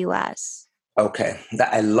products in the US? Okay,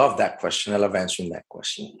 I love that question. I love answering that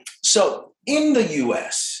question. So in the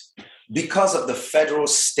US, because of the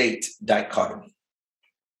federal-state dichotomy,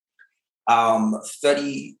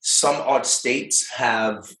 30 some odd states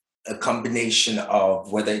have a combination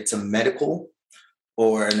of whether it's a medical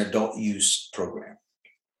or an adult use program.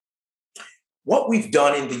 What we've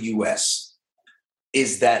done in the US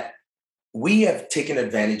is that we have taken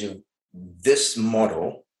advantage of this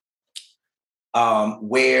model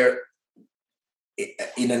where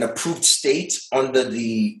in an approved state under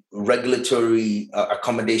the regulatory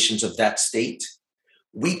accommodations of that state,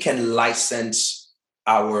 we can license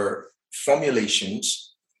our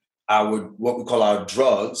formulations, what we call our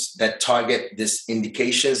drugs that target these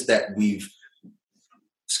indications that we've,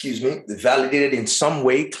 validated in some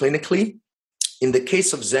way clinically. In the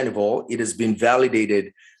case of Zenivol, it has been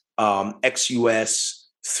validated ex-US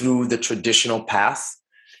through the traditional path.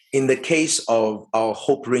 In the case of our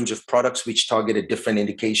Hope range of products, which target a different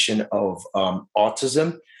indication of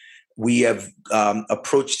autism, we have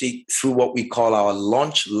approached it through what we call our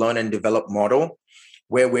launch, learn, and develop model,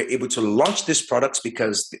 where we're able to launch these products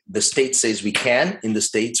because the state says we can, in the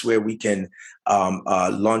states where we can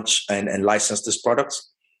launch and license these products.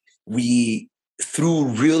 We through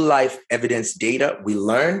real life evidence data, we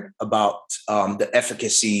learn about the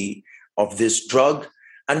efficacy of this drug.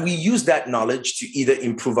 And we use that knowledge to either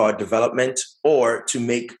improve our development or to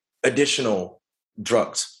make additional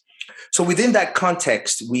drugs. So within that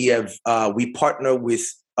context, we partner with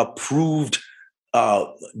approved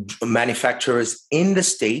manufacturers in the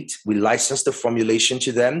state. We license the formulation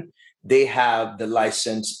to them. They have the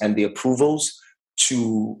license and the approvals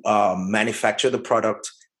to manufacture the product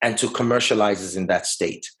and to commercialize it in that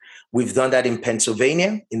state. We've done that in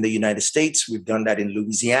Pennsylvania, in the United States. We've done that in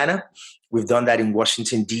Louisiana. We've done that in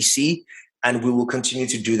Washington, D.C., and we will continue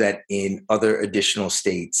to do that in other additional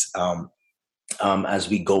states as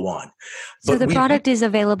we go on. So the product is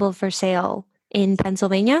available for sale in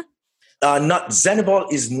Pennsylvania?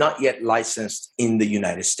 Zenabol is not yet licensed in the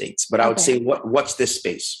United States, but I would say watch this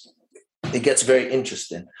space. It gets very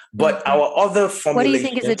interesting. But our other formulations... What do you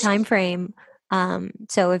think is the time frame?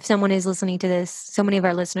 So if someone is listening to this, so many of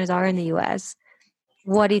our listeners are in the U.S.,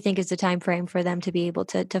 what do you think is the time frame for them to be able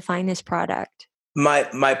to find this product?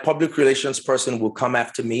 My public relations person will come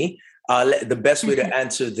after me. The best way to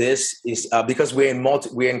answer this is because we're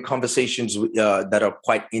in conversations that are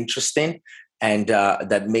quite interesting, and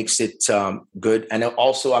that makes it good. And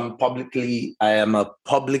also, I'm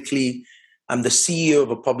the CEO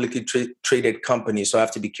of a publicly traded company, so I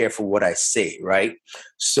have to be careful what I say, right?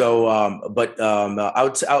 So,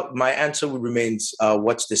 my answer remains: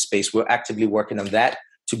 watch this space. We're actively working on that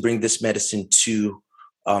to bring this medicine to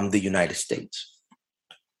the United States.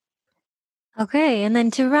 Okay, and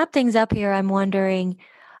then to wrap things up here, I'm wondering,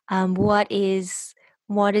 what is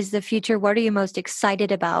the future? What are you most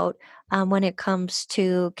excited about when it comes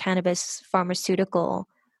to cannabis pharmaceutical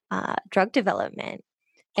drug development?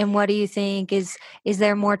 And what do you think is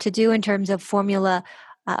there more to do in terms of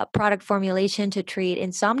product formulation to treat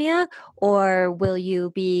insomnia, or will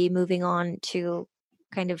you be moving on to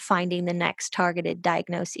kind of finding the next targeted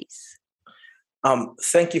diagnoses?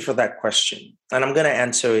 Thank you for that question, and I'm going to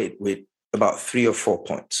answer it with about 3 or 4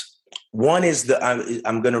 points. One is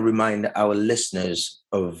I'm going to remind our listeners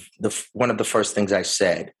of one of the first things I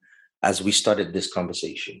said as we started this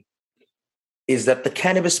conversation, is that the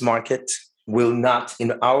cannabis market will not,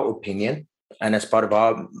 in our opinion, and as part of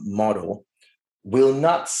our model, will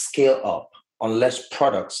not scale up unless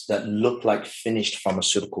products that look like finished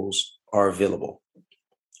pharmaceuticals are available.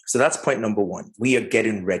 So that's point number one. We are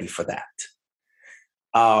getting ready for that.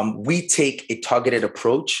 We take a targeted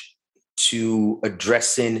approach to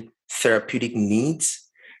addressing therapeutic needs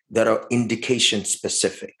that are indication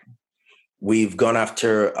specific. We've gone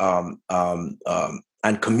after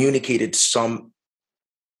and communicated some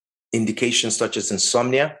indications such as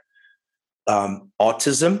insomnia,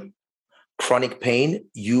 autism, chronic pain.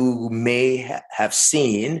 You may have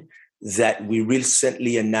seen that we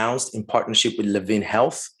recently announced in partnership with Levine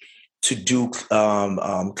Health to do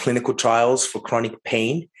clinical trials for chronic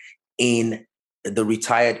pain in the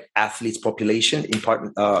retired athletes population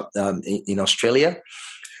in Australia.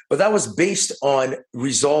 But that was based on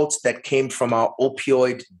results that came from our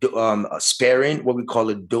opioid sparing, what we call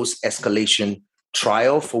a dose escalation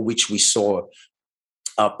trial, for which we saw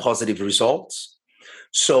positive results.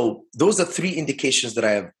 So those are 3 indications that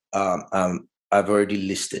I've already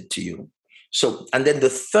listed to you. So, and then the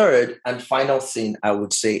third and final thing I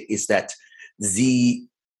would say is that the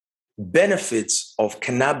benefits of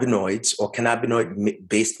cannabinoids or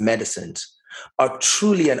cannabinoid-based medicines are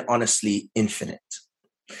truly and honestly infinite.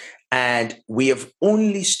 And we have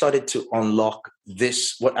only started to unlock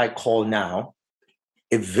this, what I call now,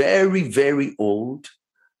 a very, very old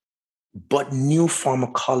but new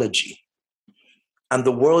pharmacology. And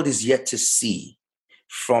the world is yet to see,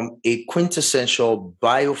 from a quintessential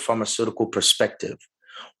biopharmaceutical perspective,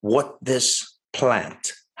 what this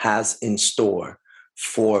plant has in store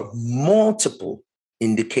for multiple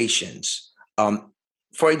indications.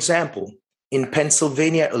 For example, in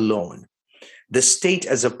Pennsylvania alone, the state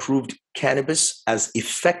has approved cannabis as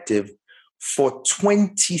effective for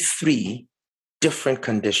 23 different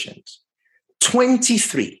conditions.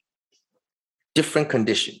 23 different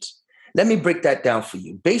conditions. Let me break that down for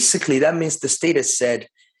you. Basically, that means the state has said,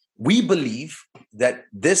 we believe that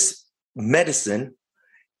this medicine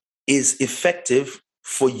is effective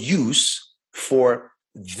for use for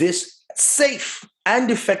this, safe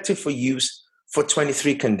and effective for use for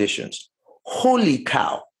 23 conditions. Holy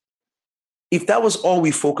cow. If that was all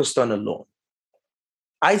we focused on alone,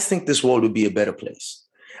 I think this world would be a better place.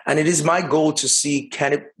 And it is my goal to see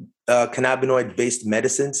cannabinoid-based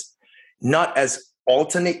medicines not as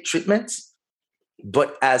alternate treatments,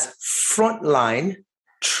 but as frontline,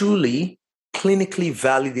 truly clinically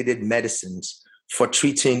validated medicines for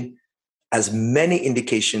treating as many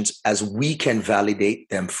indications as we can validate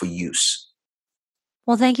them for use.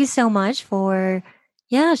 Well, thank you so much for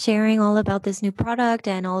sharing all about this new product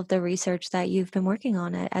and all of the research that you've been working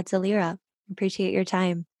on at Zalira. Appreciate your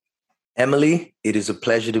time. Emily, it is a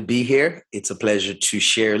pleasure to be here. It's a pleasure to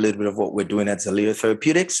share a little bit of what we're doing at Zalira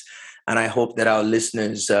Therapeutics. And I hope that our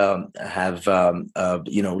listeners have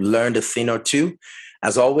learned a thing or two.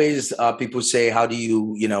 As always, people say, how do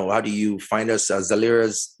you find us?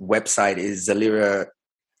 Zalira's website is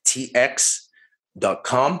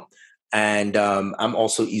zaliratx.com. And I'm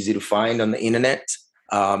also easy to find on the internet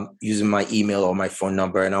using my email or my phone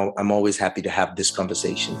number. And I'm always happy to have these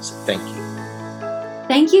conversations. Thank you.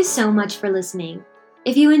 Thank you so much for listening.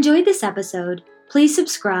 If you enjoyed this episode, please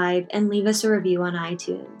subscribe and leave us a review on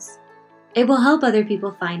iTunes. It will help other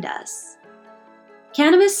people find us.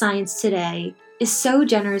 Cannabis Science Today is so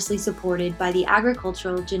generously supported by the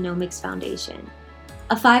Agricultural Genomics Foundation,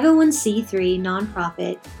 a 501c3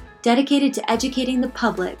 nonprofit dedicated to educating the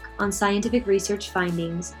public on scientific research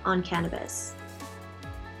findings on cannabis.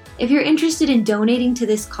 If you're interested in donating to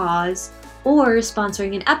this cause or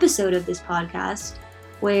sponsoring an episode of this podcast,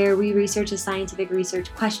 where we research a scientific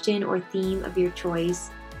research question or theme of your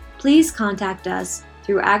choice, please contact us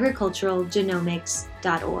through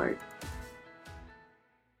agriculturalgenomics.org.